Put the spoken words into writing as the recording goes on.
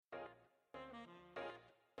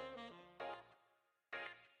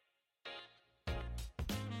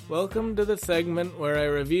Welcome to the segment where I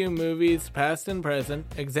review movies past and present,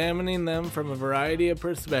 examining them from a variety of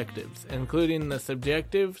perspectives, including the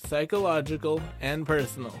subjective, psychological, and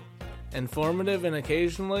personal. Informative and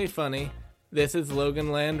occasionally funny, this is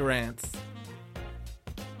Loganland Rants.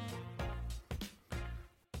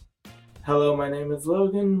 Hello, my name is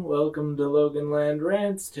Logan. Welcome to Loganland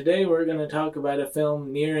Rants. Today we're going to talk about a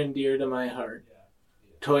film near and dear to my heart.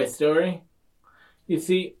 Toy Story. You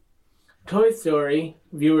see, Toy Story,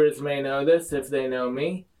 viewers may know this if they know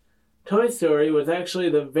me, Toy Story was actually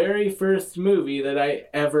the very first movie that I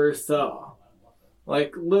ever saw.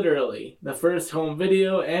 Like, literally, the first home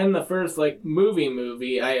video and the first,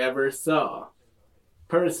 movie I ever saw.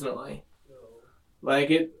 Personally.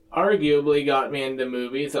 It arguably got me into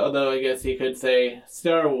movies, although I guess you could say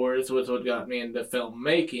Star Wars was what got me into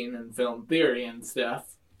filmmaking and film theory and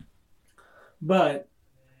stuff. But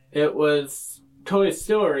it was Toy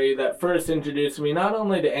Story that first introduced me not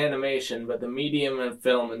only to animation, but the medium of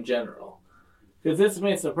film in general. Because this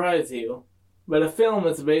may surprise you, but a film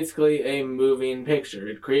is basically a moving picture.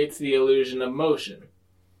 It creates the illusion of motion.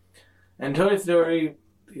 And Toy Story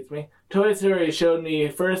showed me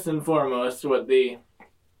first and foremost what the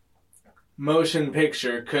motion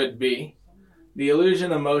picture could be. The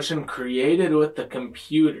illusion of motion created with the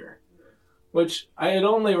computer. Which I had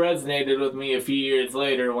only resonated with me a few years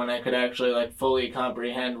later when I could actually fully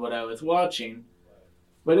comprehend what I was watching.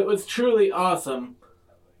 But it was truly awesome.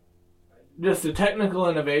 Just a technical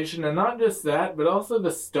innovation, and not just that, but also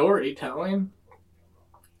the storytelling.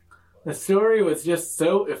 The story was just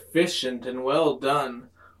so efficient and well done.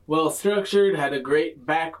 Well structured, had a great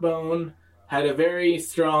backbone, had a very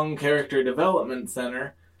strong character development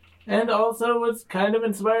center, and also was kind of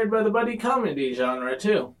inspired by the buddy comedy genre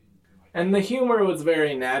too. And the humor was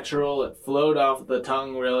very natural, it flowed off the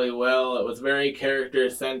tongue really well, it was very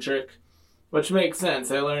character-centric, which makes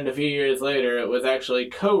sense. I learned a few years later it was actually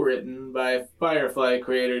co-written by Firefly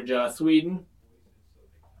creator Joss Whedon.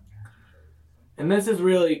 And this is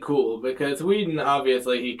really cool, because Whedon,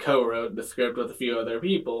 obviously, he co-wrote the script with a few other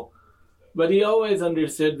people, but he always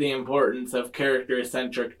understood the importance of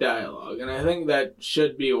character-centric dialogue, and I think that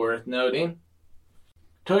should be worth noting.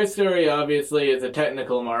 Toy Story obviously is a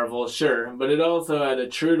technical marvel, sure, but it also had a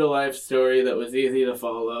true-to-life story that was easy to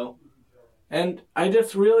follow. And I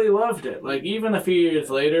just really loved it. Even a few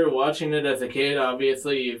years later, watching it as a kid,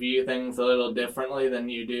 obviously you view things a little differently than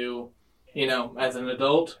you do, as an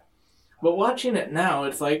adult. But watching it now,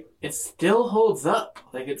 it's it still holds up.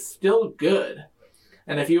 It's still good.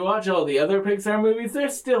 And if you watch all the other Pixar movies, they're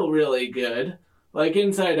still really good.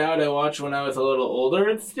 Inside Out I watched when I was a little older,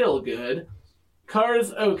 it's still good.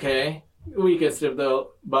 Cars, okay. Weakest of the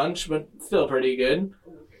bunch, but still pretty good.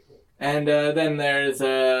 And then there's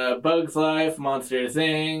Bug's Life, Monsters,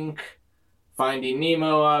 Inc., Finding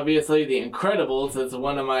Nemo, obviously. The Incredibles is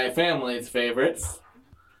one of my family's favorites.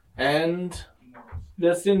 And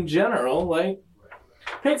just in general,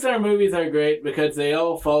 Pixar movies are great because they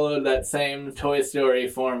all followed that same Toy Story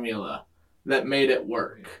formula that made it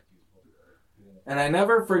work. And I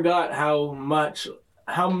never forgot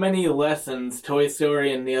how many lessons Toy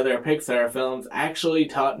Story and the other Pixar films actually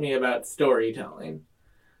taught me about storytelling.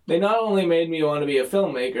 They not only made me want to be a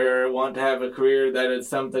filmmaker or want to have a career that had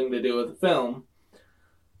something to do with film,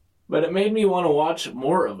 but it made me want to watch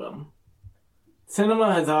more of them.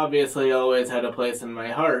 Cinema has obviously always had a place in my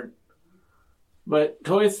heart, but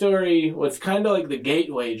Toy Story was kind of like the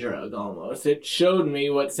gateway drug almost. It showed me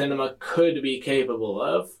what cinema could be capable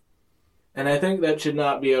of. And I think that should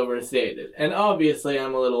not be overstated. And obviously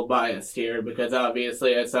I'm a little biased here, because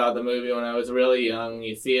obviously I saw the movie when I was really young.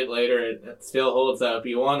 You see it later, it still holds up.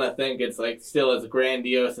 You want to think it's still as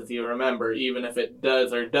grandiose as you remember, even if it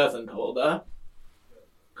does or doesn't hold up.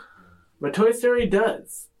 But Toy Story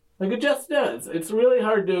does. It just does. It's really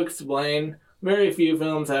hard to explain. Very few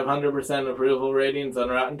films have 100% approval ratings on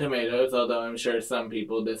Rotten Tomatoes, although I'm sure some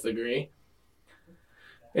people disagree.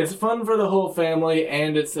 It's fun for the whole family,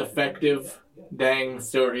 and it's effective, dang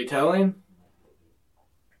storytelling.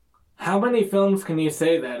 How many films can you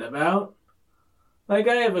say that about? I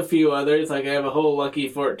have a few others. I have a whole Lucky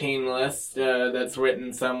 14 list that's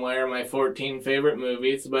written somewhere, my 14 favorite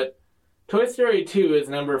movies, but Toy Story 2 is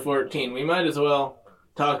number 14. We might as well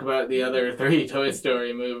talk about the other 3 Toy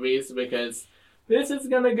Story movies, because this is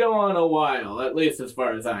going to go on a while, at least as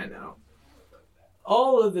far as I know.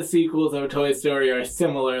 All of the sequels of Toy Story are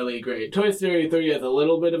similarly great. Toy Story 3 has a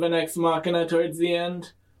little bit of an ex machina towards the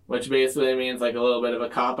end, which basically means a little bit of a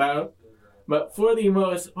cop-out. But for the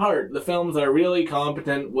most part, the films are really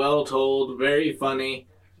competent, well told, very funny,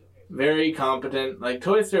 very competent.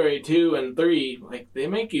 Toy Story 2 and 3, they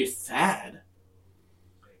make you sad.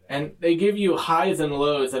 And they give you highs and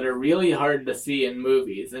lows that are really hard to see in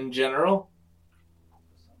movies in general.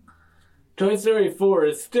 Toy Story 4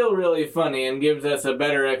 is still really funny and gives us a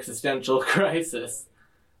better existential crisis.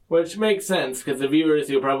 Which makes sense, because the viewers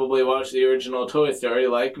who probably watched the original Toy Story,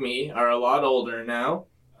 like me, are a lot older now.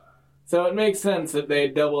 So it makes sense that they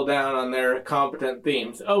double down on their competent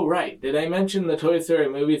themes. Oh, right, did I mention the Toy Story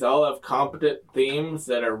movies all have competent themes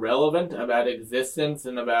that are relevant about existence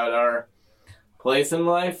and about our place in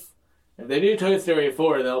life? If they do Toy Story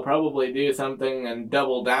 4, they'll probably do something and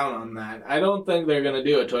double down on that. I don't think they're going to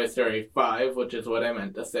do a Toy Story 5, which is what I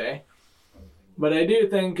meant to say. But I do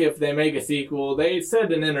think if they make a sequel, they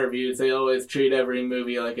said in interviews they always treat every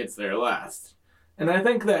movie like it's their last. And I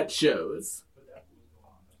think that shows.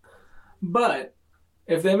 But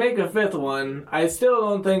if they make a fifth one, I still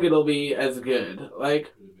don't think it'll be as good.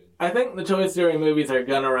 Like, I think the Toy Story movies are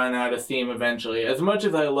gonna run out of steam eventually. As much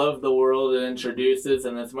as I love the world it introduces,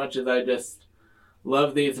 and as much as I just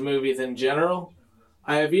love these movies in general,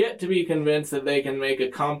 I have yet to be convinced that they can make a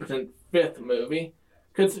competent fifth movie.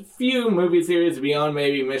 Because few movie series beyond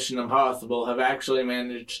maybe Mission Impossible have actually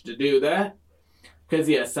managed to do that. Because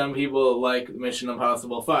yes, some people like Mission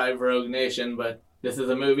Impossible 5, Rogue Nation, but this is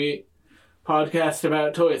a movie podcast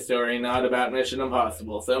about Toy Story, not about Mission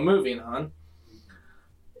Impossible. So moving on.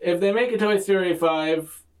 If they make a Toy Story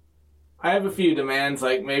 5, I have a few demands,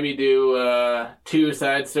 like maybe do 2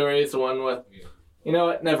 side stories, one with... You know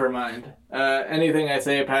what? Never mind. Anything I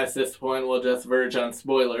say past this point will just verge on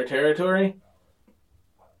spoiler territory.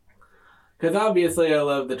 Because obviously I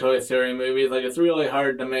love the Toy Story movies. Like, it's really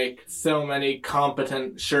hard to make so many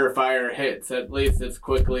competent, surefire hits, at least as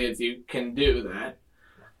quickly as you can do that.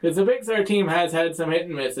 Because the Pixar team has had some hit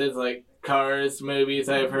and misses, like Cars movies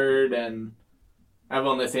I've heard, and I've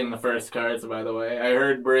only seen the first Cars, by the way. I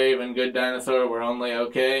heard Brave and Good Dinosaur were only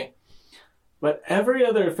okay. But every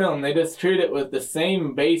other film, they just treat it with the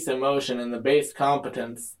same base emotion and the base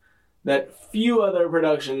competence that few other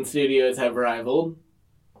production studios have rivaled.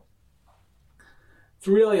 It's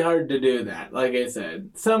really hard to do that, like I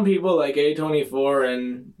said. Some people like A24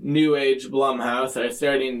 and New Age Blumhouse are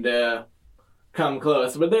starting to come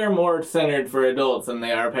close, but they're more centered for adults than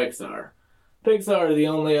they are Pixar. Pixar are the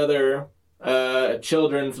only other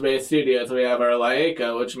children's-based studios. We have our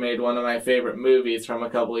Laika, which made one of my favorite movies from a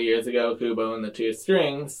couple of years ago, Kubo and the Two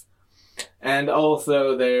Strings. And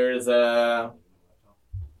also there's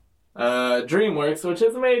DreamWorks, which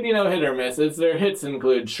has made, hit or misses. Their hits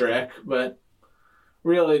include Shrek, but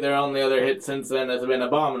really, their only other hit since then has been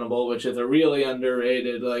Abominable, which is a really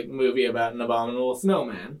underrated movie about an abominable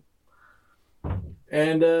snowman.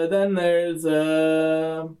 And then there's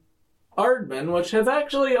Aardman, which has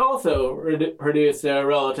actually also produced a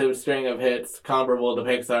relative string of hits comparable to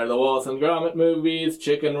Pixar. The Wallace and Gromit movies,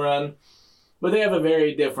 Chicken Run, but they have a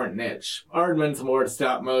very different niche. Aardman's more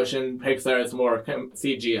stop motion, Pixar's more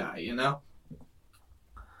CGI,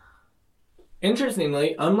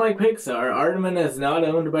 Interestingly, unlike Pixar, Aardman is not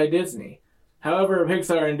owned by Disney. However,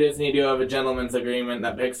 Pixar and Disney do have a gentleman's agreement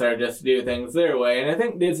that Pixar just do things their way, and I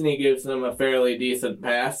think Disney gives them a fairly decent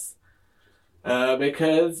pass.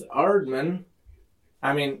 Because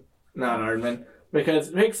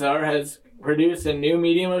because Pixar has produced a new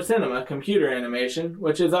medium of cinema, computer animation,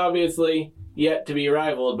 which is obviously yet to be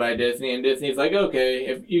rivaled by Disney, and Disney's like, okay,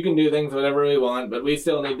 if you can do things whatever we want, but we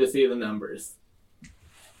still need to see the numbers.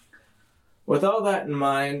 With all that in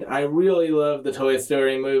mind, I really love the Toy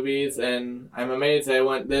Story movies, and I'm amazed I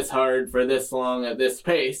went this hard for this long at this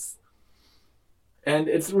pace. And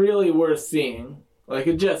it's really worth seeing.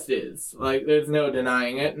 It just is. There's no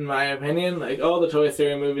denying it, in my opinion. All the Toy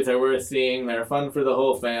Story movies are worth seeing. They're fun for the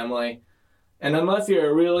whole family. And unless you're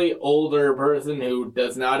a really older person who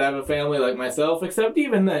does not have a family like myself, except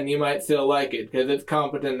even then, you might still like it, because it's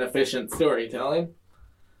competent, efficient storytelling.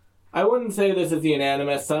 I wouldn't say this is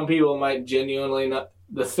unanimous. Some people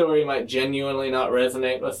the story might genuinely not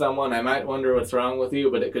resonate with someone. I might wonder what's wrong with you,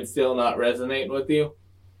 but it could still not resonate with you.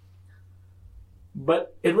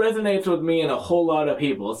 But it resonates with me and a whole lot of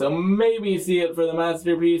people, so maybe see it for the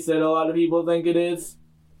masterpiece that a lot of people think it is.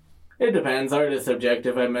 It depends. Art is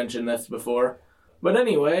subjective. I mentioned this before. But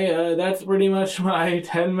anyway, that's pretty much my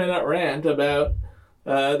 10-minute rant about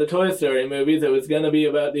the Toy Story movies. It was going to be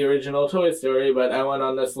about the original Toy Story, but I went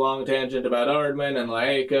on this long tangent about Aardman and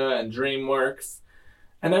Laika and DreamWorks.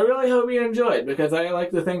 And I really hope you enjoyed, because I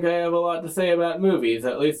like to think I have a lot to say about movies,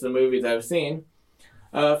 at least the movies I've seen.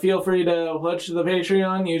 Feel free to pledge to the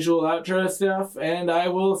Patreon, usual outro stuff, and I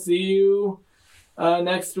will see you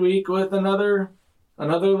next week with another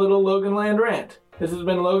little Loganland rant. This has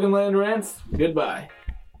been Loganland Rants. Goodbye.